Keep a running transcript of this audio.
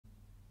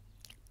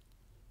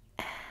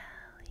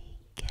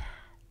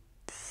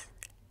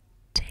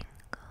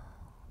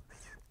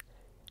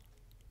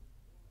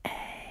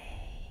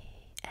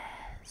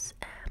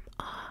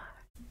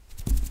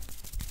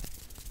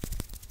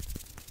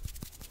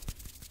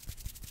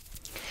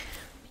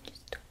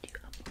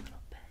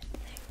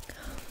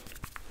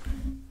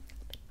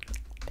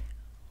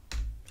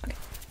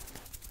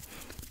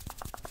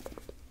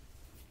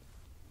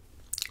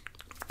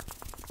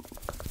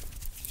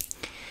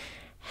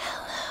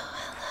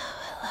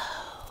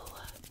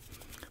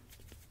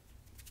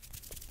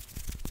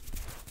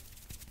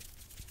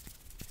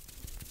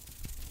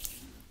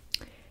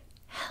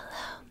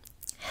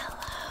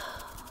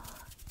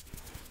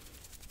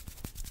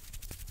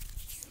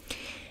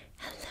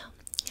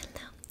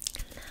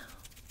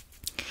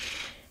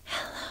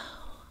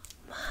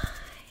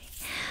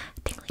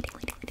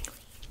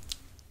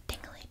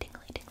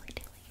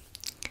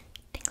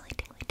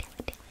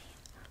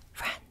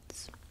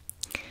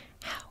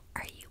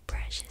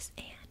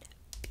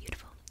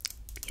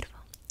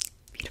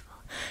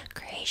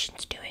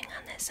patience doing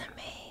on this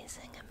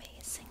amazing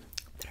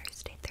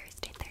Thursday?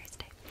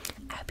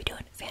 I hope you're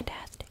doing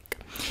fantastic.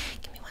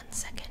 Give me 1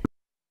 second.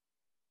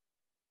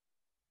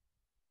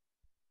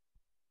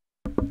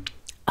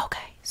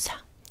 Okay, so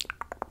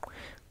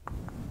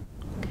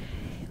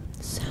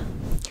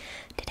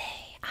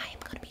today I am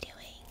going to be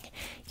doing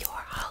your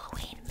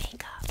Halloween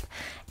makeup.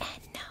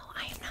 And no,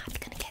 I am not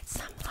going to get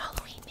some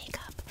Halloween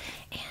makeup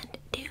and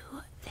do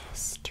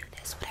this,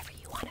 whatever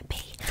you want to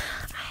be.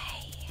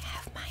 I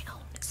have my own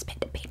spit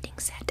painting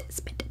set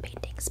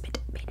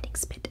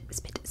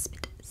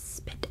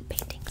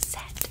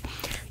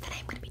that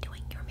I'm going to be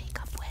doing your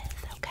makeup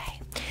with, okay?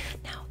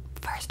 Now,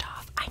 first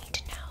off, I need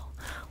to know,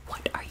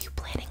 what are you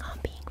planning on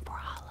being for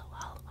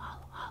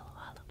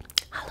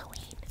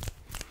Halloween?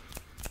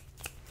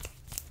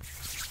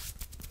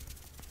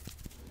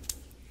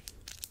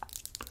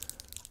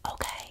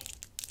 Okay.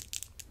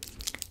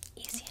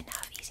 Easy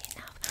enough.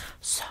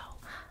 So,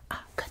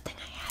 good thing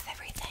I have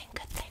everything,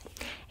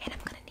 and I'm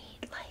gonna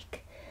need,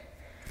 like,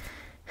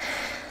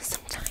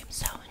 some time,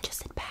 so just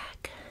sit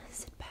back,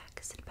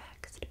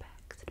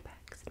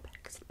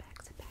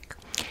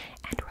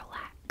 and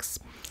relax.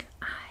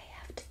 I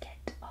have to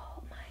get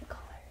all my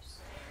colors.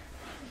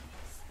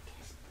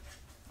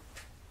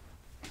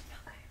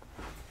 Okay.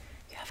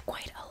 You have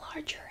quite a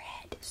larger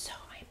head, so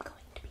I'm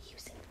going to be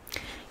using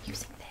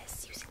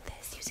this.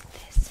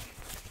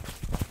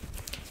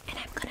 And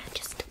I'm gonna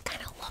just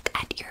kind of look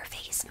at your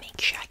face, make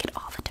sure I get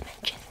all the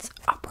dimensions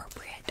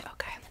appropriate,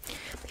 okay?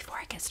 Before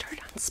I get started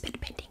on spit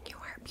painting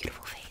your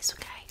beautiful face,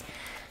 okay?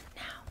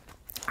 Now,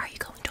 are you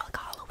going to like a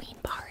Halloween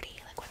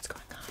party? Like, what's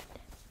going on?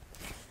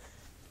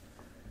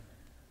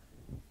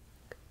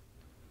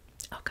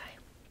 Okay.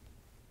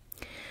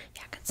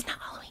 Yeah, 'cause it's not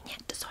Halloween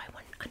yet, so I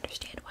wouldn't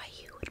understand why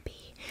you would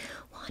be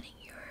wanting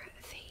your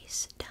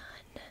face done.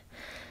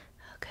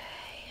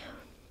 Okay.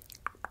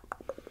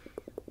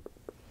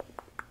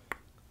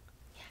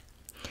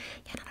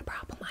 Yeah, not a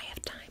problem. I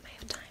have time.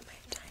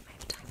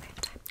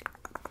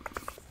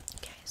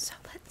 Okay, so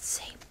let's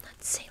see.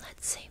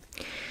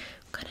 I'm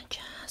gonna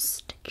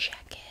just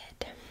check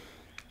it.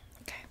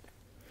 Okay.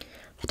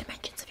 The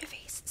dimensions of your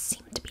face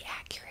seem to be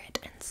accurate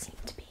and seem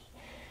to be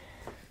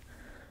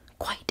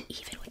quite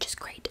even, which is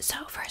great.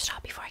 So first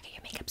off, before I get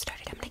your makeup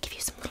started, I'm gonna give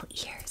you some little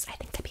ears. I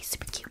think that'd be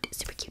super cute.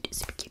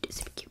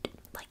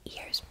 Like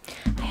ears.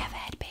 I have a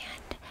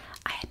headband.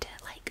 I had to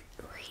like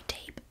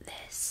retape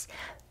this.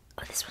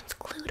 Oh, this one's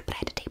glued, but I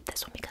had to tape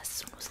this one because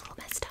this one was a little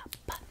messed up.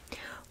 But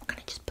we're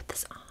gonna just put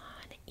this on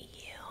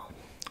you,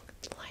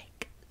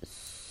 like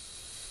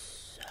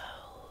so.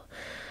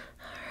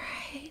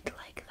 Alright,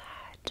 like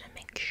that. And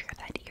make sure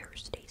that ear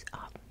stays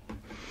up.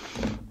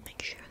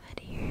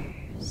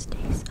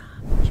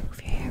 Just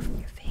move your hair from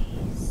your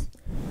face.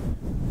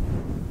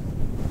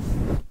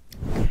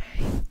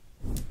 Okay.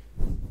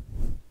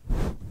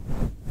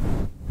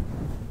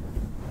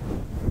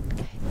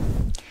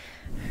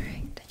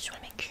 Alright, I just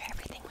want to make sure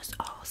everything was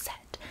all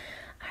set.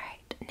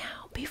 Alright,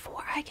 now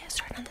before I get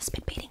started on the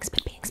spit painting,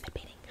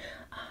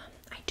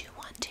 I do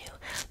want to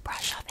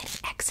brush off any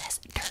excess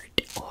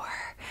dirt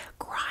or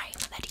grime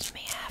that you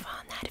may have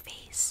on that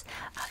face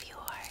of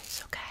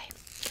yours, okay?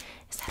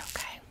 Is that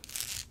okay?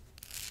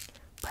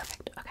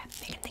 Perfect, okay,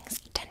 making things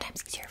 10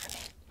 times easier for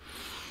me.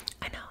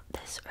 I know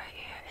this right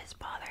here is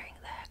bothering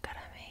the heck out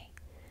of me.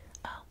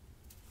 Oh,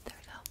 there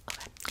we go,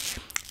 okay.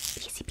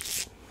 Easy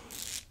peasy.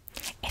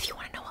 If you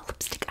want to know what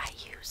lipstick I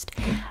used,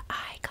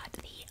 I got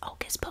the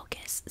Hocus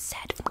Pocus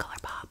set from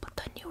ColourPop,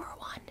 the newer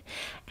one,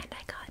 and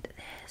I got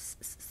this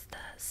is the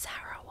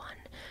Sarah one.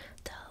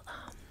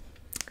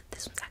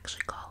 This one's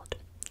actually called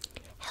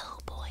Hello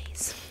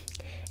Boys,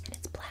 and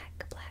it's black.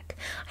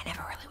 I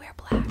never really wear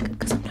black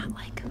because I'm not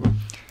like,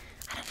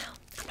 I don't know,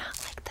 I'm not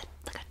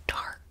like a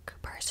dark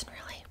person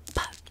really,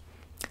 but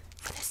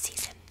for this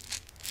season.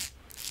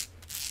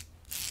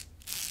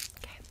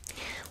 Okay,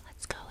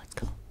 let's go.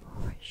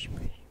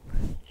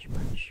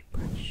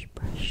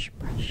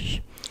 Brush.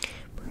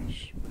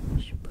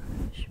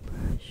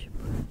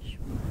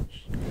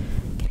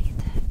 Gonna get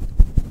that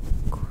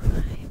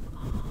grime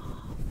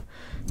off.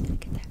 Gonna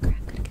get that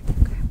grime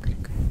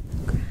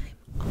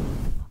off,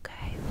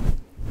 okay?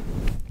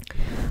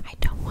 I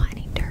don't want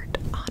any dirt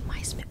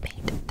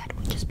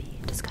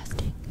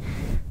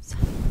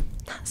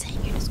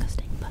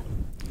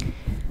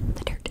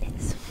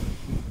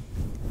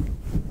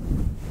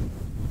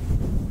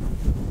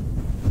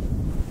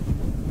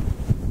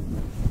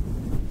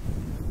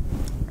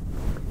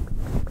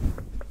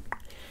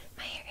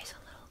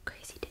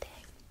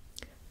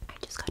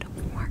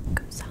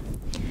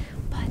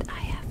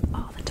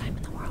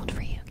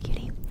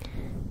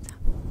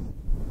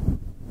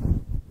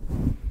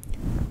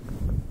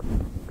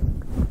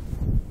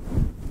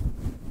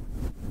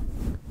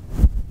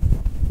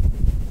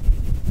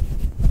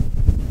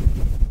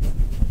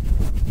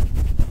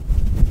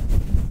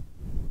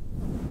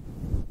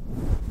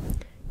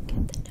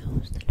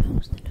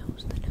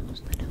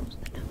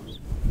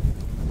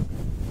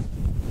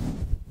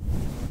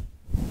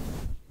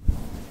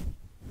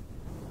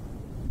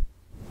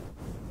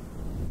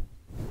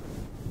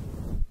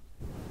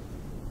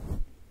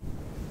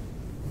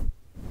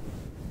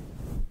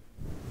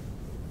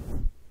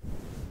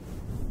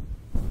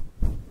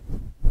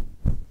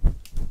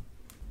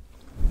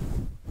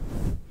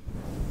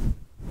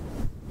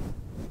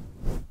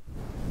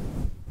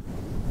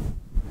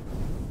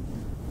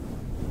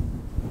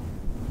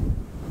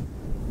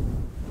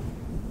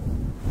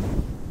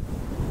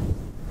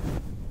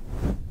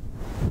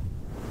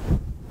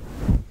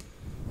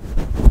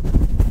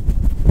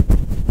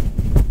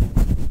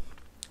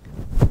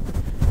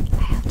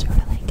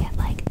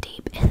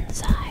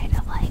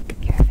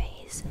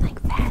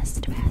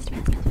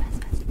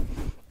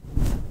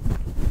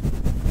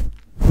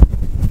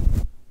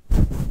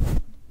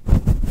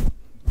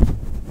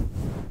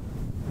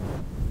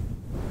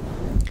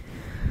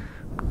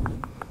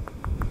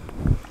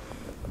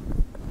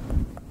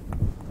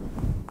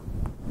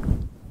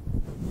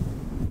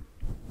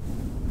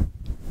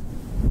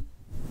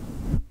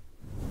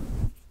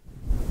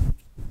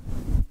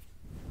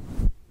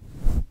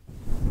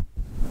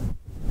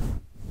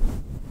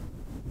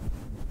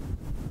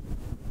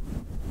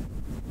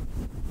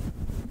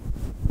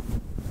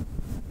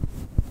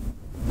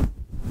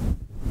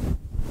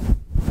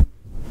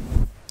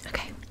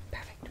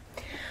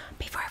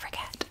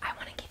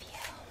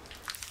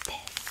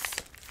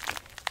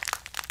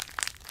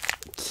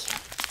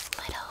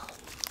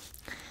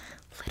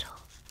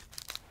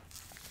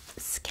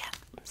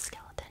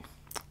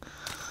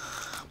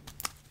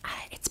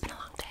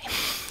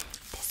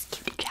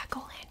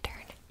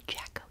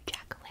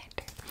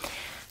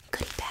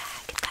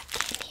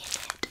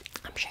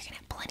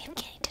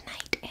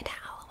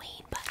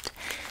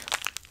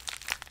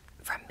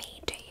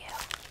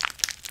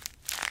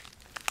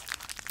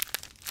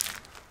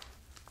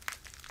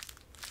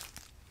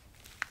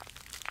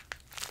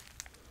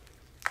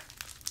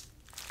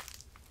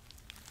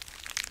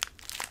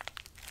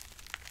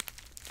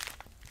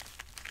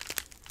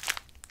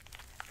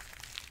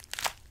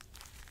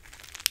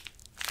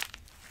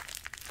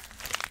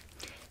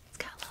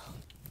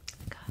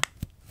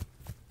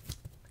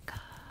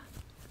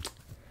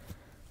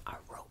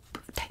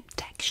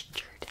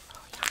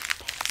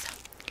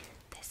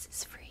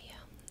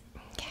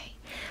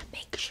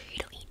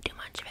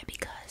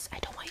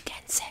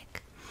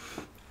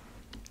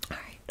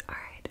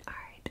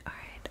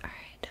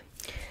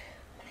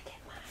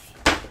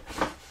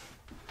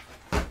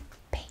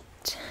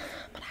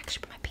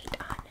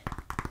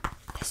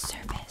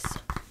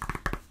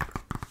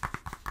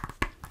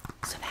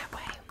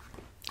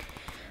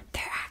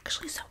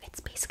actually, so it's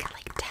basically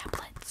like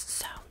tablets.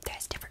 So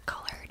there's different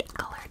colored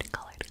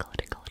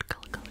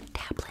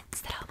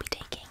tablets that I'll be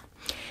taking,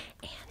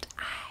 and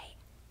I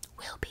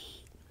will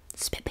be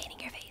spit painting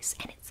your face,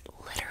 and it's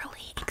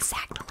literally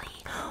exactly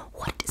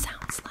what it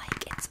sounds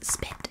like. It's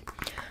spit.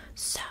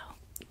 So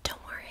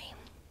don't worry,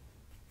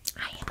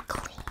 I am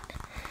clean.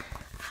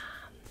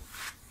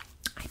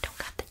 I don't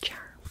got the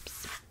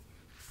germs.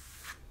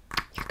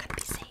 You're gonna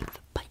be safe,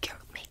 but your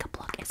makeup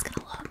look is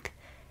gonna look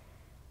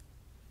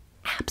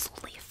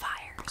absolutely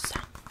fire.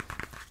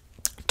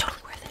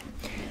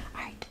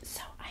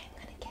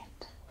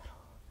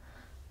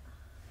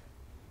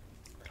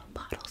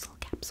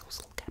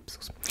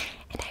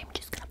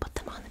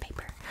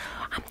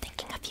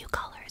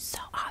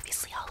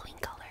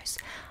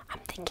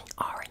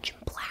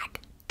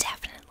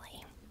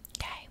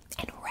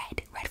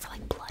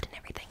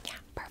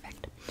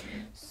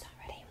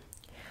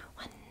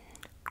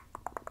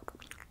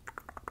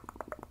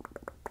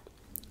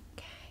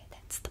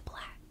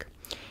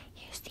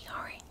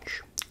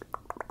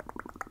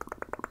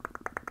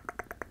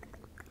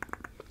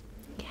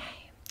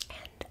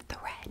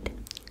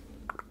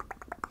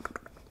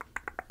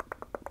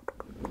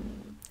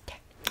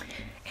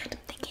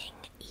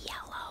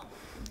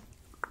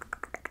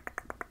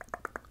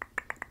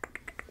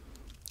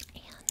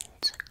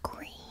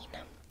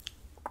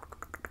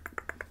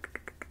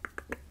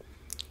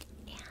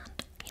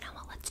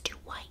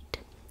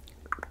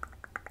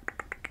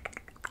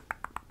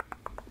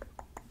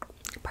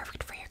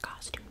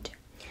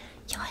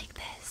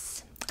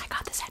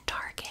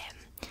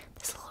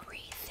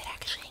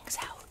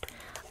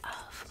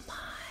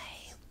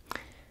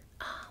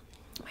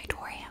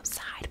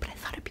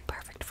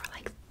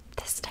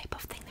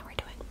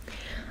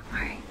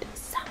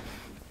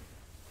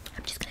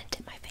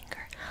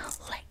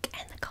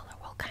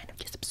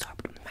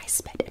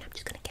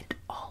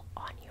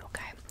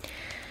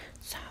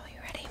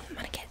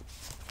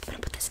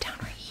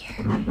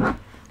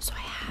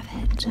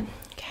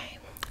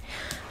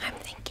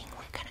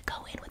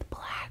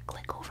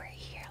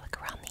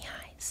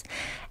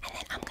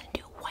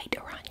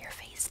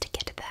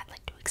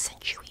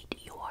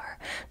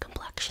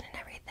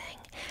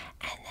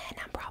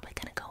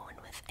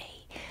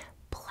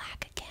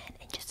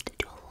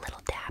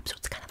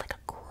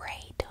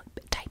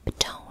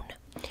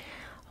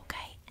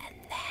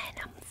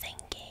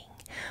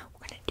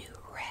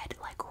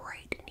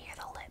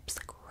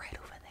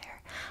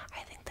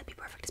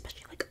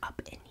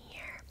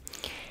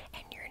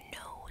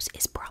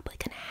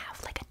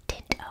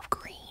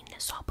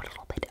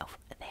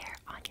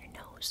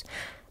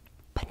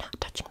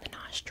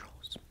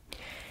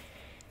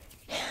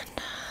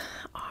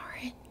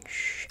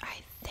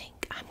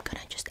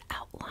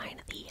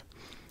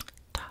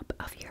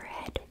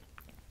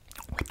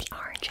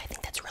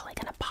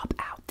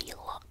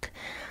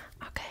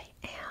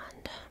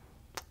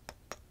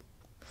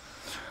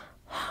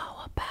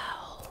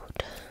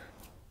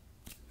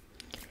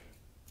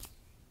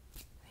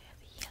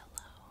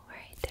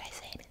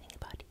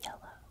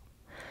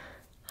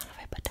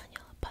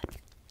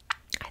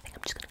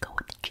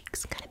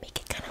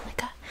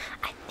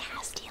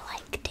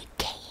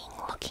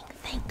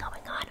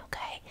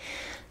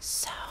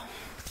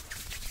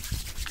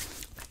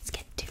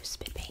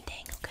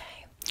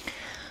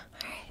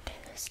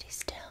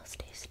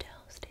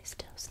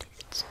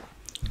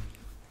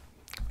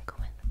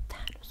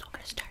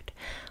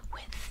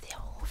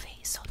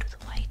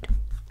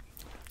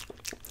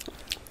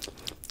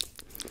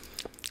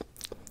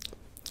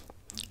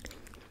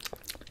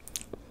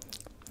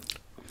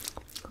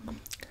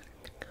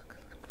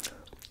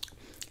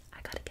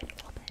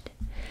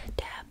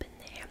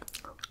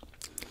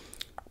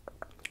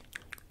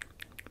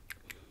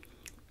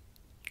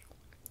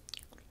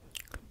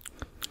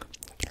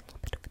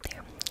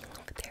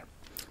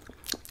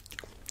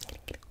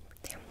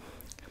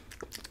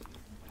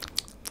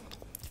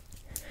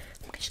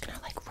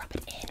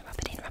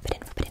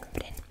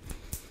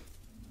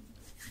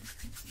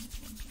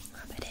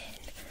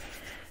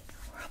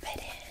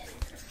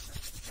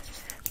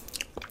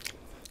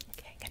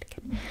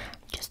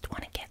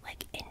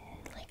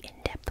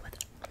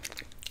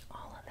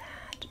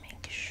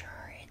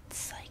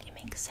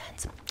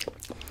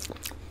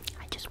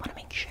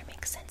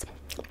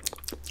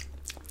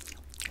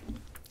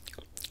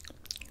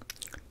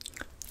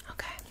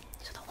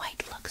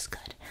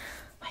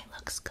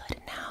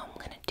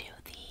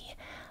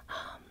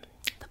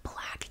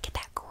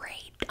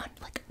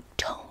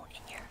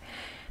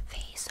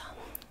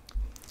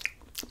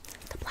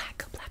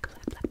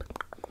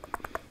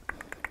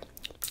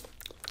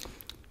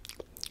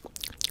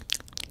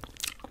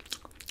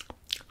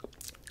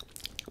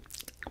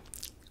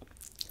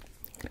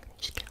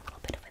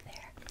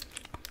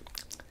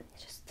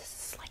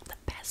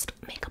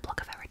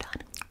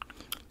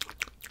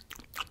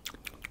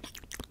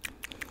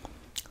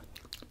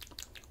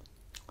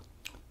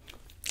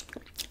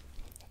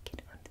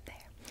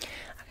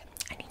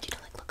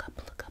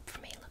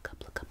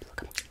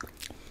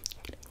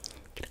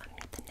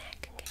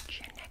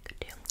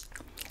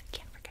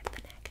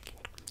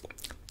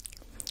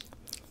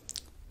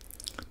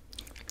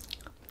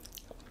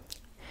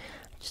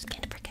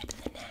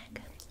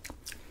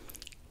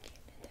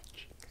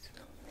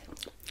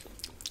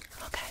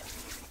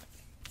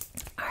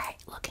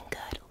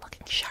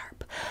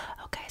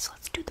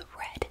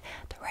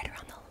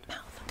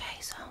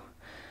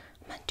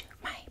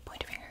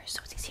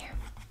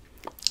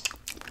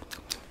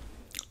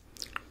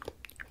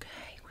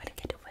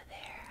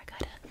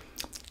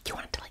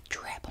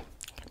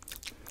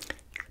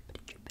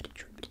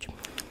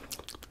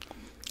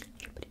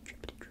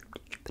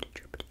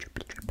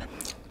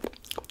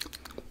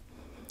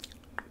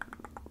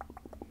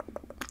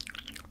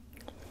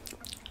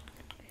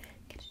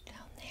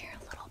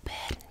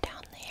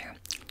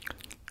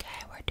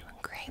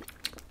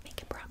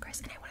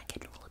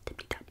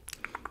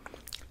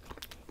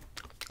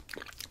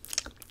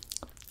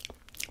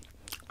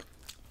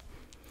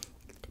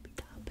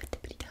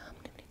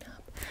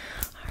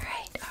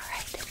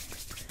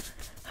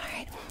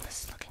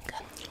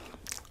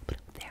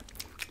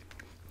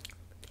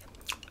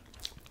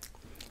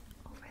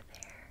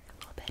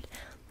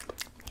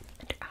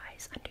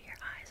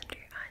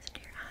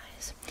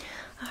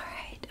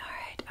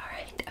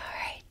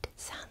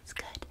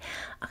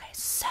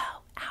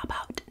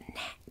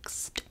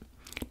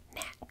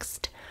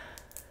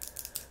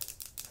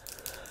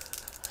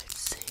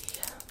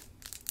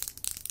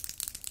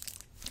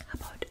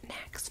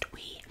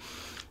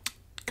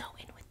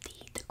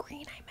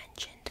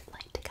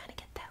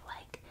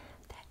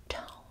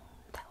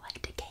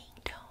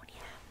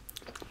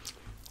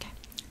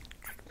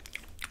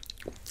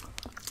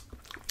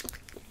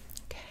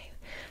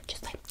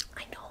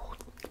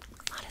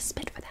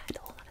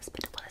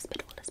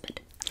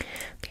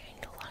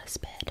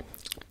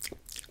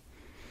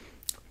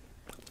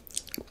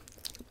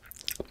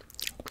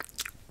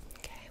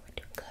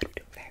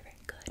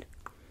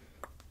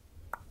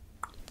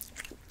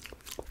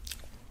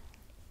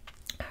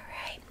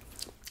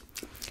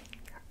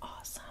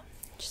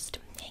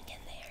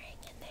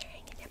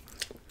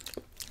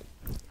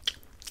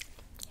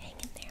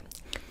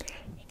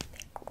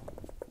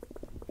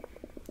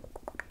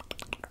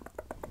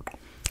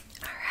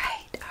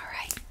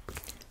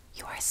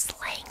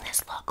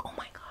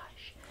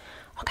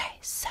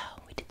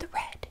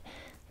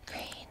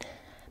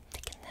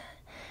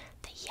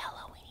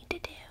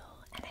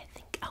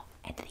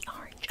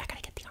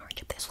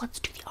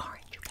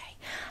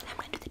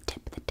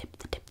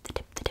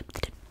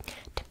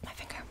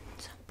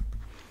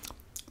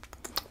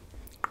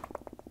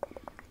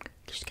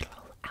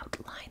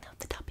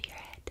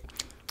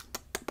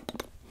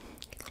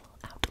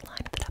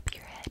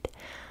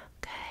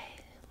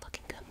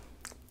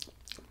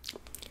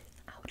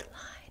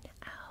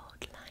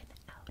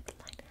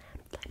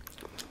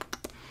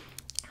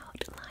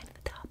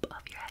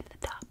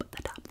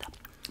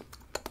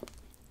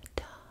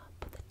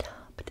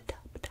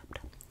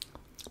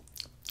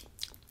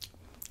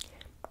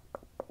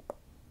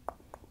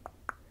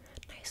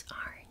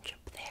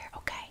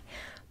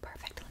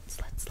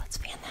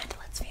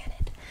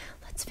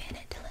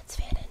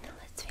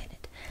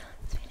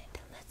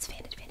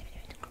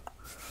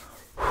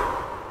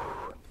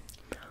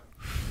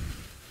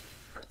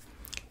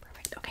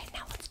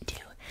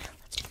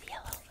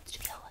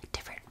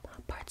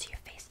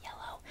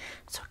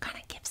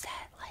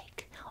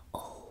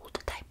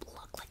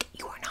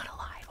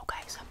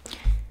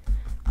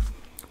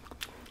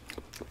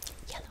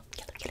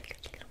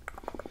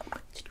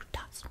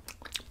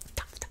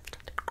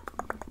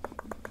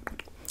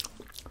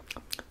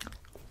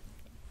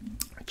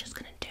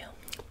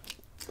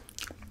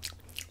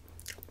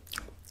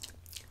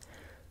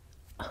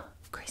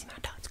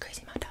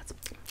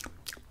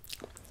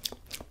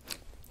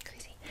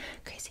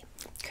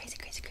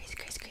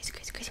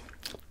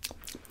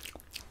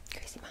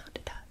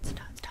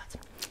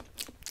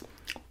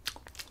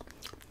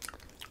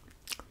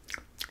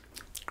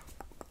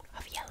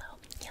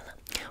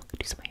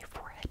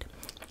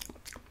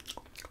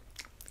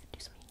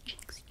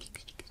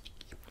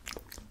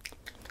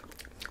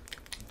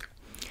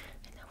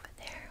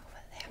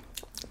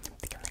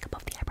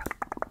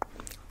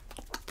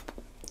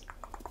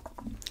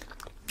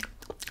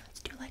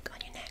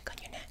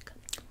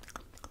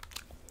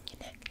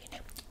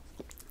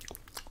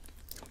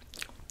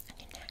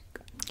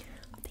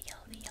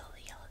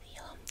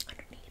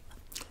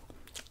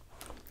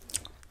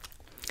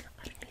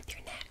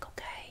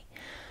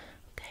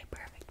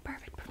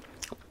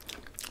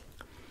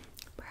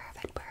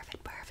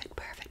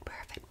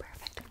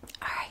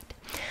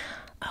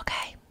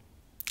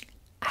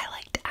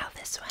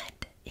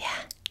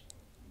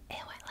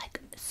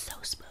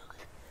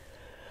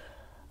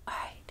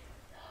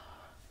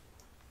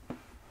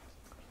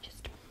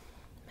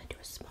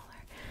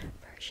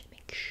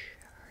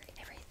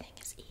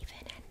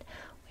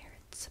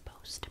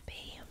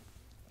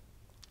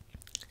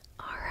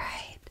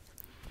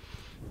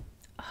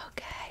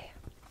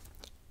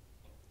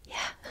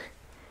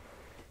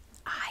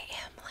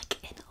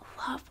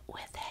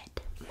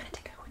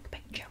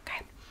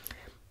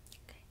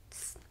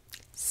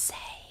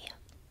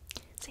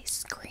 Say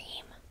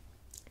scream.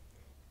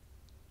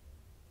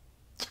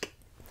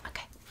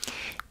 Okay,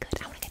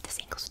 good. I want to get this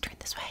angle, so turn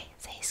this way.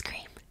 Say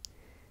scream.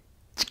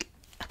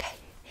 Okay,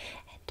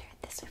 and turn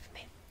this way for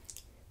me.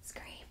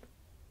 Scream.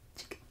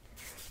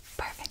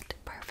 Perfect,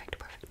 perfect,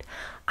 perfect.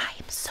 I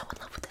am so in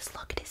love with this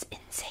look. It is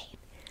insane.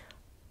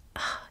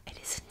 It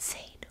is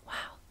insane.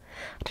 Wow.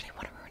 I don't even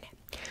want to ruin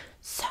it.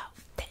 So,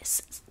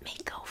 this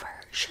makeover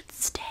should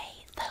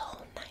stay the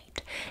whole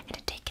night. And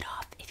to take it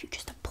off, if you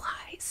just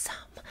apply some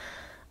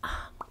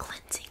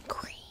cleansing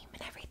cream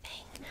and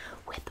everything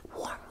with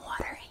warm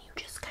water and you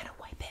just kind of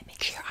wipe it,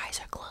 make sure your eyes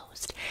are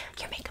closed,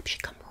 your makeup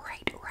should come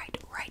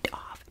right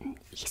off.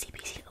 Easy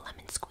peasy,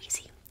 lemon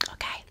squeezy.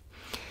 Okay?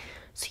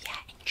 So yeah,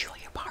 enjoy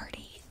your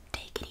party.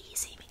 Take it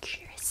easy. Make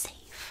sure you're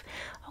safe.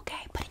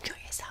 Okay? But enjoy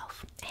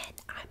yourself. And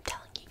I'm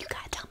telling you, you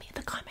gotta tell me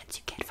the comments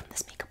you get from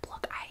this makeup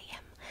look. I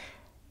am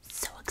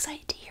so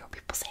excited to hear what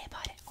people say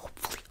about it.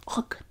 Hopefully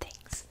all good